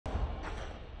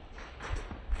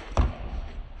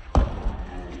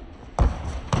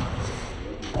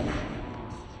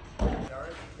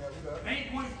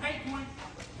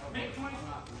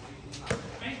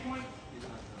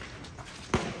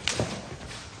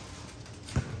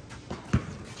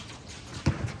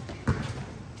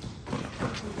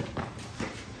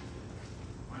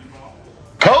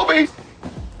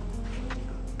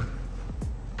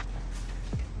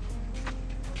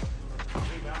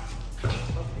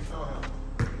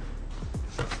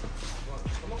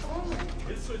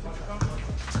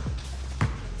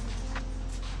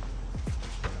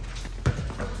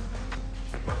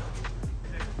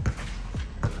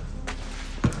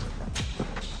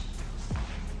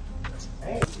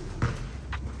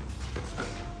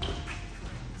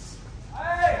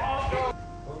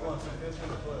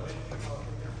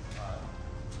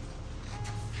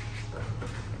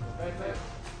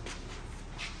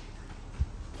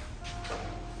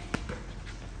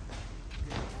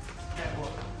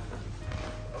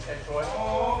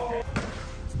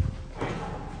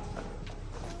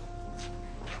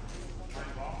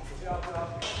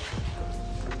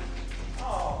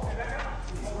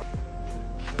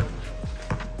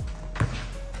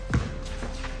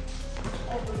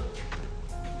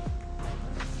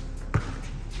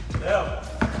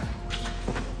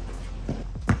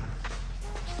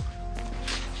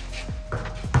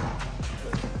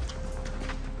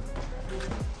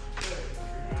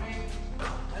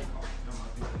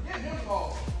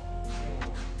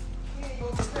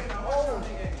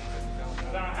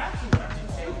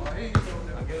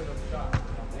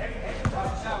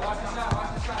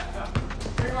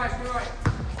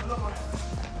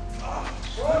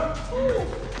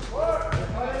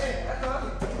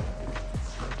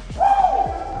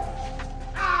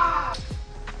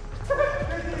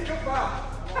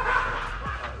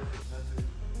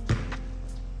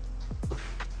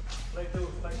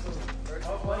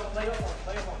See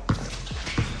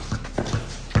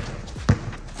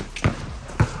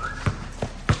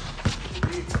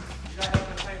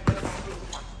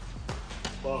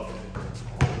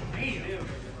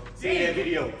that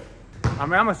video. I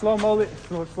mean, I'm gonna slow-mo it,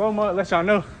 let y'all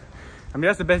know. I mean,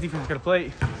 that's the best defense I could have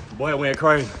played. Boy, it went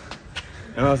crazy.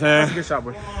 You know what I'm saying? That's a good shot,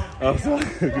 boy. Oh, sorry.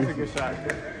 That's a good shot.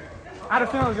 I had a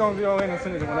feeling it was gonna go in as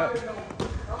soon as it went up.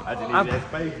 I just needed that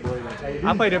space, boy.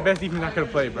 I played the best defense I could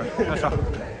have played, bro. That's all.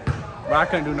 But I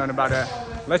couldn't do nothing about that.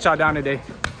 Let y'all down today,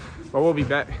 but we'll be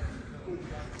back.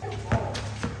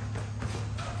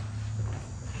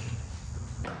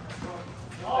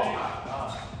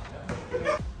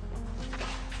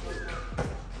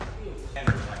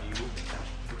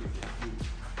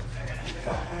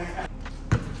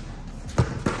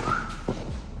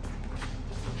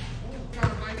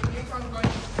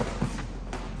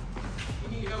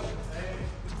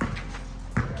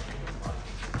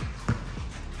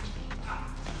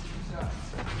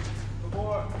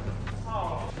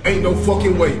 Ain't no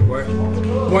fucking way, boy.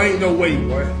 Boy, ain't no way,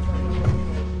 boy.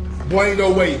 Boy, ain't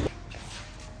no way.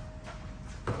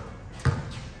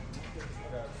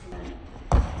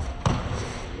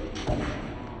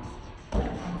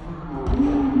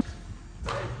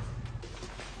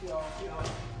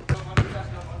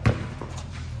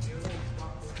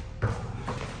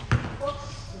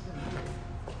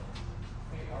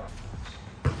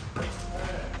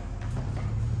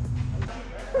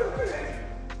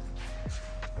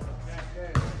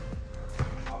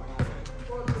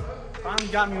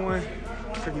 Finally got me one.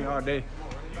 Took me all day.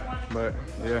 But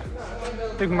yeah. I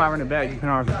think we might run it back. You can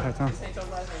already have time.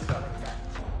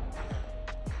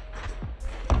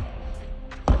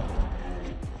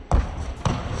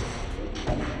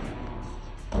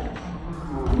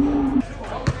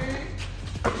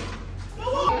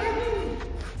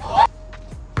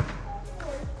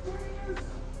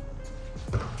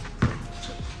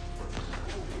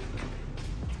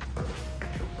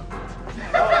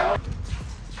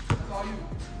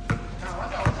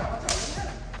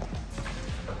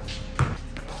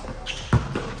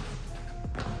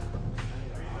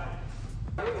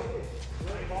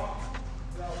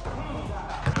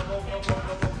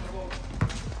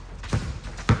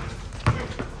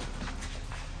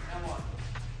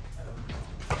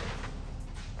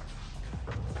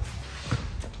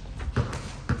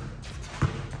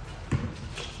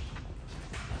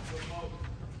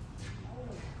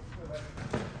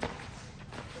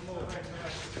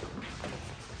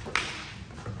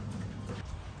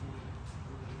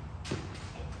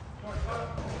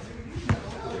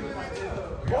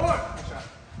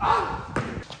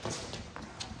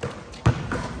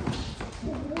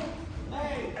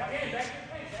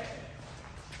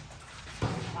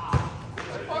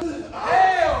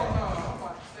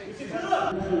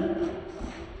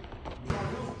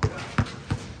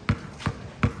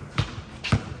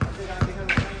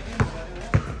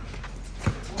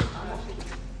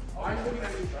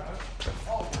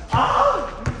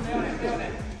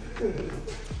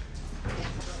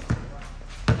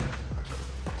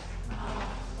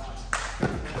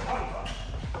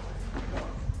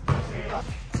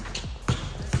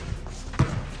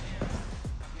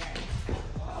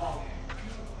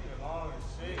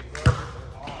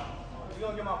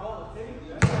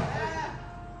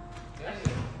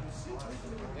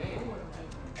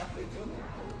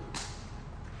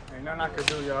 Ain't nothing I could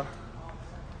do, y'all.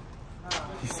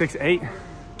 He's 6'8".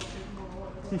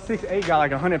 He's 6'8", got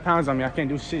like 100 pounds on me. I can't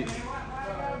do shit.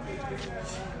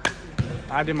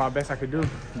 I did my best I could do,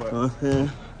 but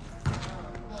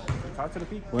talk to the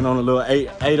people. Went on a little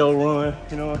 8-0 run,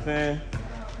 you know what I'm saying?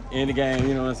 In the game,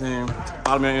 you know what I'm saying?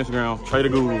 Follow me on Instagram, Trader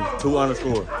Guru,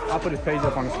 2_. I'll put his page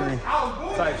up on the screen.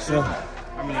 Type shit.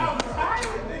 I mean,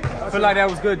 I feel like that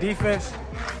was good defense.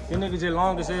 Your niggas just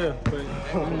long as hell, but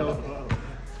you know,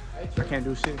 I can't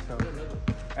do shit. So,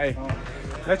 hey,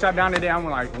 let y'all down today. I'm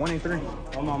like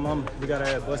 1-3. On my mama, we got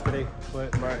our bust today,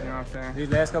 but you know what I'm saying? These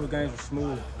last couple games were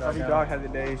smooth. Every dog has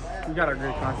its days. We got our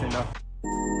great content though.